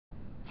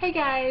Hey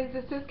guys,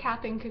 this is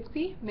Katherine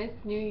Cooksey, Miss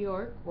New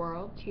York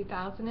World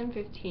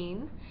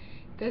 2015.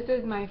 This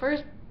is my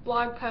first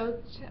blog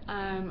post.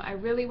 I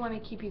really want to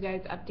keep you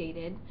guys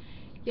updated.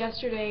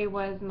 Yesterday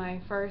was my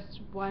first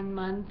 1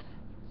 month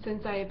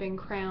since I have been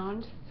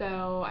crowned,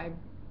 so I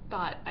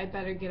thought I'd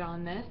better get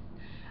on this.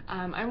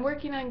 I'm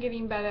working on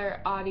getting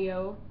better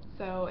audio,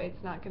 so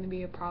it's not going to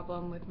be a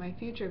problem with my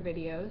future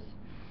videos.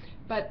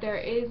 But there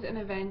is an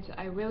event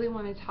I really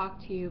want to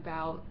talk to you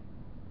about.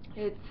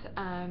 It's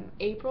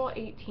April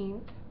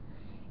 18th.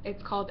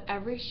 It's called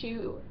Every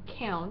Shoe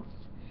Counts,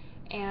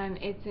 and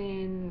it's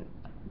in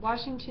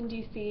Washington,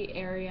 D.C.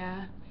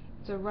 area.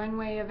 It's a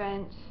runway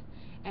event,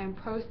 and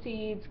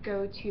proceeds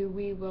go to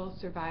We Will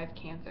Survive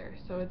Cancer.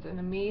 So it's an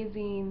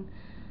amazing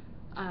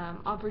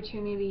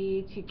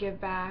opportunity to give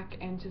back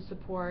and to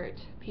support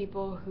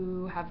people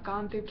who have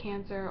gone through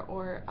cancer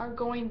or are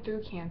going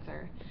through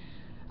cancer.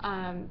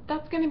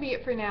 That's going to be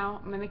it for now.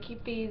 I'm going to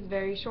keep these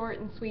very short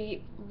and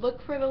sweet. Look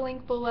for the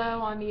link below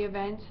on the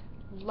event.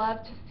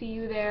 Love to see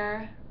you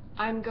there.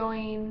 I'm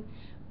going.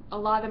 A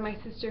lot of my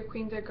sister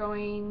queens are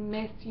going.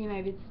 Miss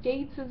United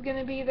States is going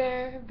to be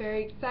there.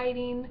 Very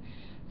exciting.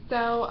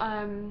 So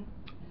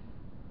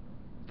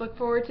look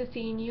forward to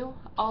seeing you.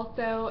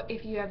 Also,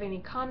 if you have any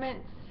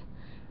comments,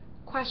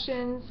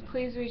 questions,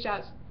 please reach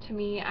out to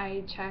me.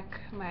 I check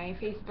my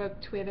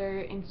Facebook,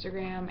 Twitter,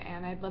 Instagram,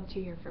 and I'd love to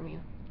hear from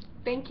you.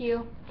 Thank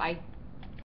you. Bye.